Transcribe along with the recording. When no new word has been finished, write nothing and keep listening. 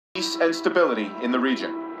and stability in the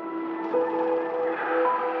region.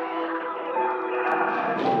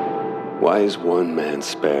 Why is one man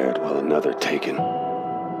spared while another taken?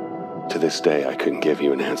 To this day, I couldn't give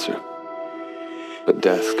you an answer. But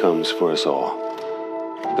death comes for us all.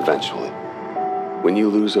 Eventually. When you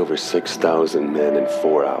lose over 6,000 men in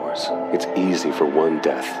 4 hours, it's easy for one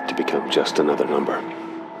death to become just another number.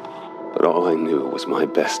 But all I knew was my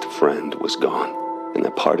best friend was gone, and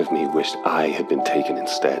that part of me wished I had been taken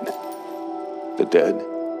instead. The dead,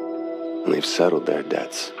 and they've settled their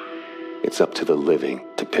debts. It's up to the living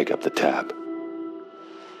to pick up the tab.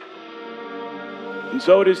 And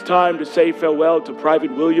so it is time to say farewell to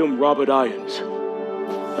Private William Robert Irons,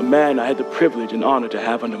 a man I had the privilege and honor to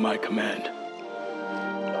have under my command.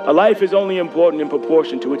 A life is only important in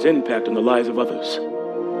proportion to its impact on the lives of others.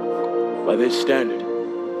 By this standard,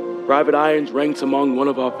 Private Irons ranks among one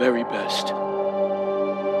of our very best.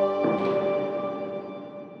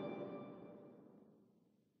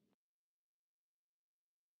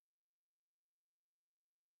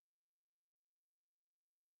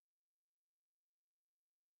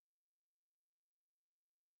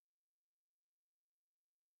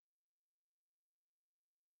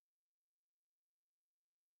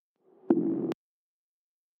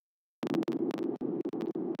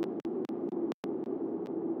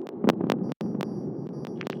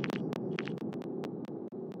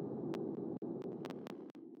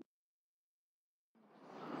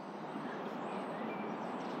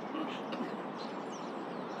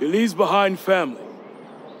 He leaves behind family,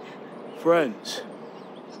 friends,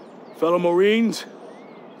 fellow Marines,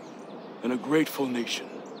 and a grateful nation.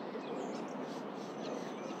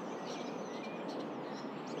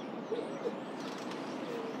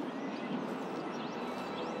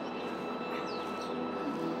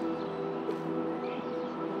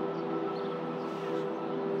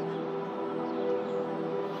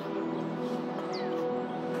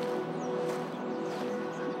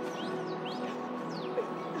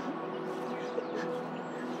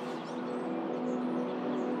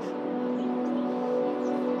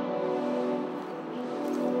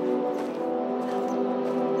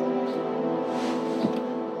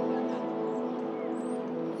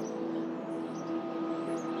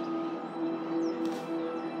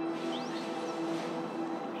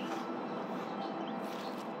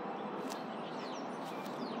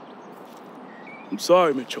 I'm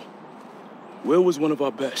sorry, Mitchell. Will was one of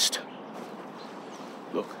our best.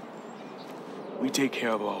 Look, we take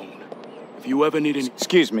care of our own. If you ever need any—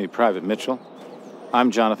 Excuse me, Private Mitchell.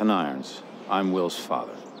 I'm Jonathan Irons. I'm Will's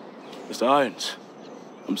father. Mr. Irons,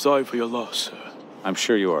 I'm sorry for your loss, sir. I'm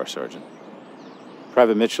sure you are, Sergeant.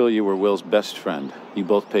 Private Mitchell, you were Will's best friend. You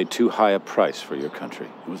both paid too high a price for your country.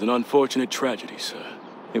 It was an unfortunate tragedy, sir.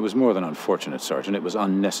 It was more than unfortunate, Sergeant. It was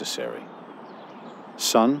unnecessary.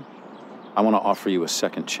 Son, I want to offer you a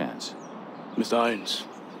second chance. Mr. Irons,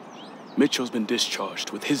 Mitchell's been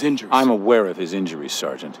discharged with his injuries. I'm aware of his injuries,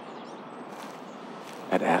 Sergeant.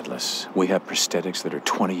 At Atlas, we have prosthetics that are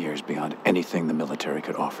 20 years beyond anything the military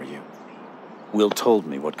could offer you. Will told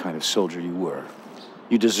me what kind of soldier you were.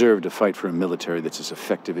 You deserve to fight for a military that's as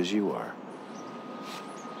effective as you are.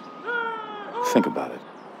 Think about it.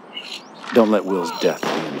 Don't let Will's death be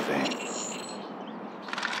in vain.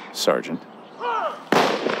 Sergeant.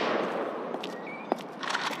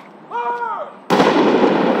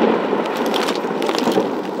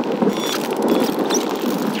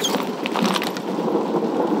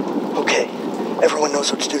 Okay, everyone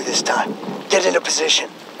knows what to do this time. Get into position.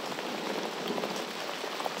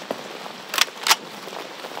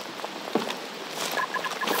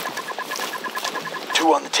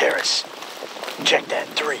 Two on the terrace. Check that,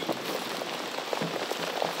 3.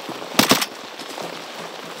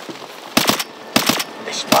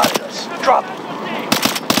 They spotted us. Drop it.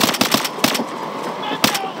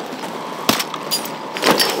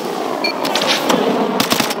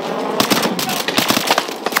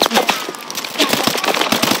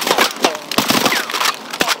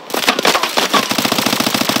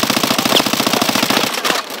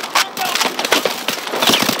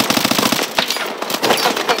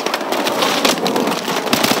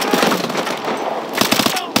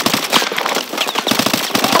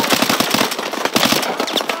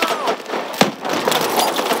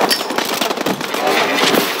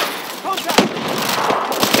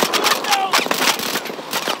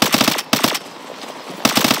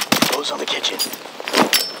 On the kitchen.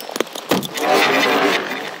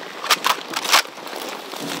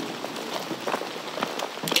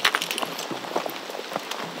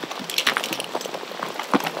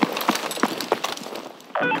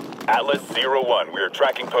 Atlas 01, we are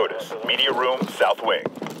tracking POTUS. Media room, south wing.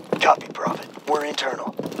 Copy, Prophet. We're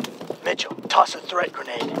internal. Mitchell, toss a threat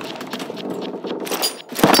grenade.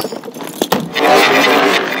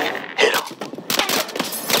 Hit him.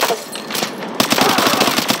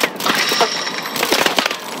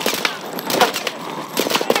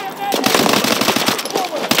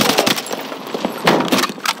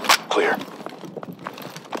 Clear.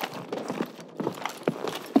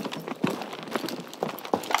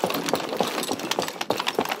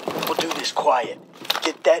 We'll do this quiet.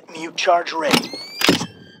 Get that mute charge ready.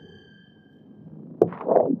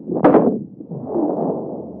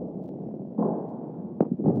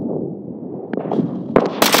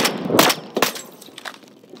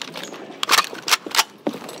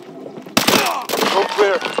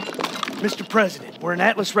 Mr. President, we're an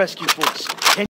Atlas Rescue Force.